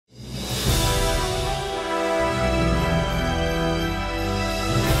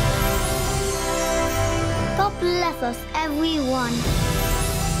with us, everyone.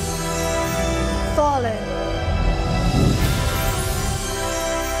 Follow.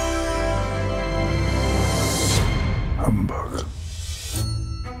 Humbug.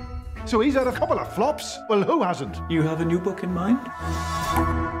 So he's had a couple of flops? Well, who hasn't? You have a new book in mind?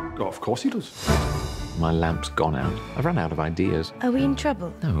 Oh, of course he does. My lamp's gone out. I've run out of ideas. Are we in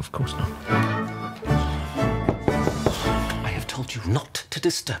trouble? No, of course not. I have told you not to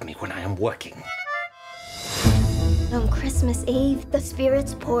disturb me when I am working. On Christmas Eve, the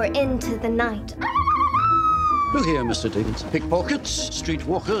spirits pour into the night. Look here, Mr. Dickens. Pickpockets,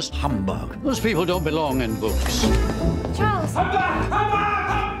 streetwalkers, humbug. Those people don't belong in books. Charles!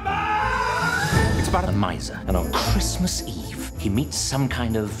 It's about a miser, and on Christmas Eve, he meets some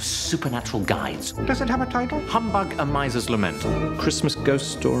kind of supernatural guides. Does it have a title? Humbug, A Miser's Lament. Christmas ghost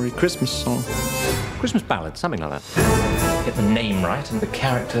story, Christmas song, Christmas ballad, something like that. Get the name right and the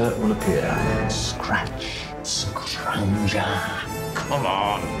character will appear. Scratch, Scrounger. Come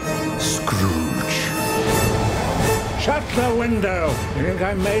on, Scrooge. Shut the window. You think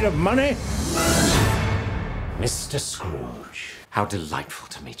I'm made of money? Mr. Scrooge. How delightful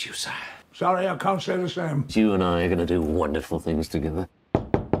to meet you, sir. Sorry, I can't say the same. You and I are going to do wonderful things together.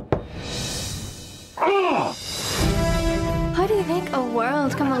 How do you make a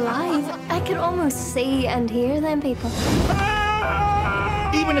world come alive? I could almost see and hear them people.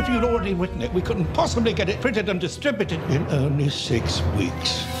 Even if you'd already written it, we couldn't possibly get it printed and distributed in only 6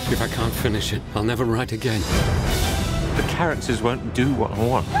 weeks. If I can't finish it, I'll never write again. The characters won't do what I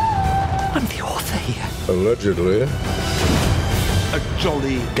want. I'm the author here. Allegedly. A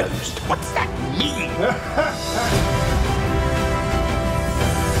jolly ghost. What's that mean?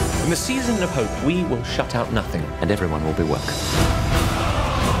 In the season of hope, we will shut out nothing, and everyone will be welcome.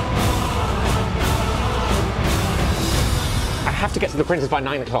 I have to get to the printers by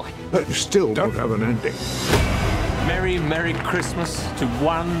 9 o'clock. But you still don't have an ending. Merry, Merry Christmas to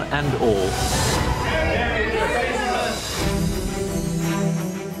one and all.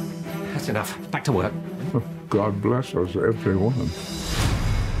 That's enough. Back to work. God bless us, everyone.